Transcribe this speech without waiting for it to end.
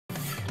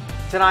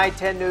Tonight,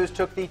 10 News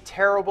took the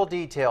terrible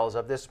details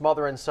of this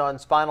mother and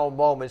son's final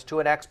moments to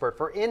an expert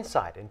for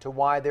insight into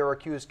why their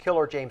accused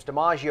killer, James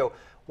DiMaggio,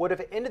 would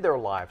have ended their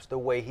lives the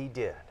way he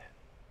did.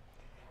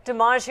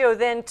 DiMaggio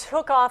then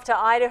took off to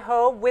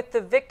Idaho with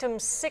the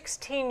victim's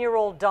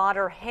 16-year-old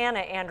daughter, Hannah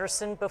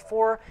Anderson,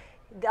 before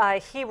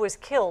he was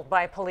killed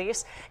by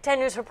police. 10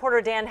 News reporter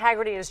Dan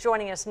Haggerty is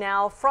joining us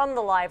now from the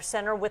Live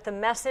Center with the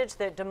message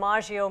that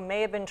DiMaggio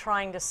may have been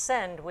trying to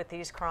send with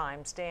these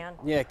crimes. Dan?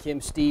 Yeah,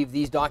 Kim, Steve,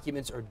 these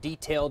documents are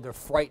detailed, they're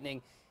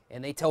frightening,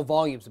 and they tell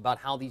volumes about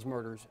how these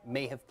murders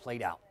may have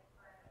played out.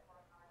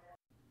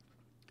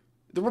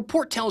 The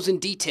report tells in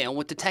detail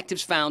what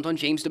detectives found on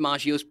James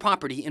DiMaggio's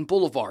property in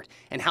Boulevard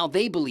and how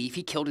they believe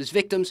he killed his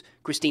victims,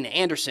 Christina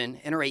Anderson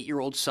and her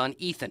 8-year-old son,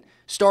 Ethan,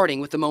 starting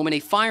with the moment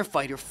a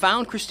firefighter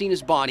found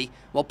Christina's body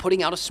while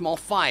putting out a small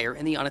fire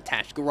in the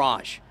unattached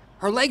garage.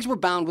 Her legs were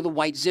bound with a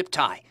white zip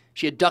tie.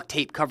 She had duct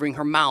tape covering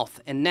her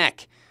mouth and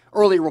neck.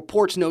 Earlier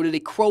reports noted a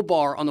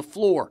crowbar on the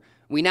floor.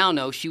 We now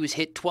know she was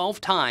hit 12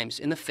 times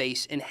in the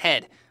face and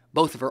head.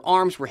 Both of her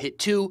arms were hit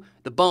too,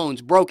 the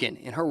bones broken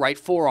in her right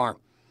forearm.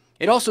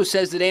 It also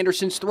says that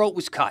Anderson's throat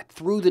was cut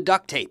through the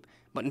duct tape,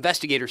 but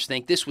investigators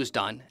think this was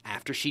done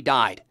after she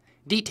died.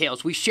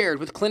 Details we shared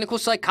with clinical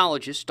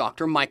psychologist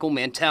Dr. Michael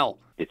Mantell.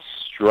 It's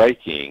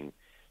striking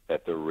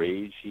that the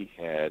rage he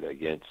had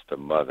against the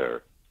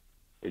mother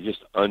is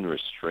just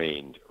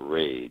unrestrained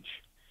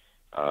rage,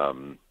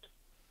 and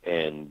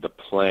the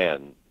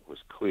plan was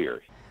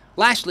clear.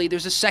 Lastly,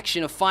 there's a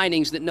section of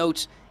findings that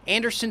notes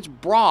Anderson's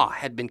bra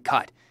had been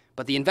cut,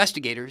 but the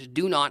investigators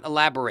do not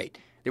elaborate.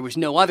 There was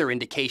no other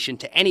indication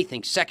to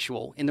anything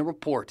sexual in the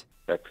report.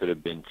 That could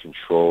have been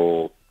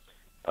control.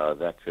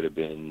 That could have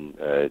been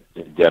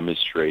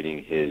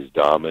demonstrating his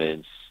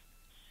dominance.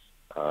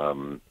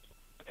 And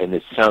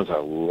it sounds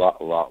a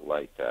lot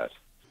like that.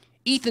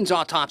 Ethan's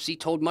autopsy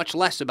told much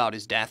less about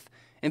his death.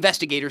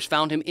 Investigators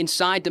found him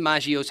inside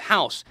DiMaggio's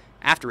house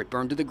after it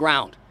burned to the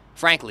ground.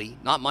 Frankly,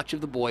 not much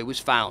of the boy was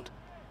found.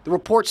 The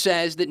report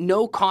says that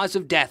no cause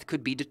of death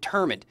could be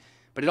determined,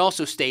 but it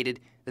also stated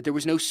that there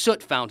was no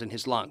soot found in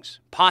his lungs,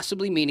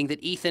 possibly meaning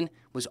that Ethan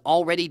was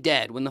already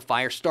dead when the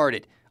fire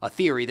started, a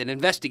theory that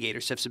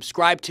investigators have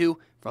subscribed to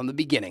from the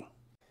beginning.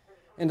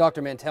 And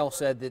Dr. Mantell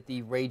said that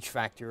the rage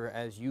factor,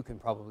 as you can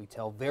probably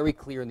tell, very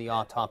clear in the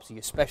autopsy,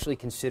 especially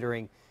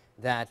considering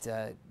that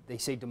they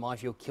say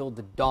DiMaggio killed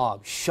the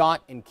dog,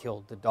 shot and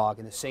killed the dog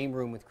in the same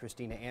room with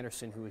Christina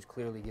Anderson, who was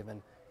clearly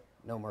given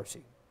no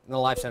mercy. In the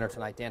Live Center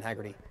tonight, Dan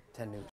Haggerty, 10 News.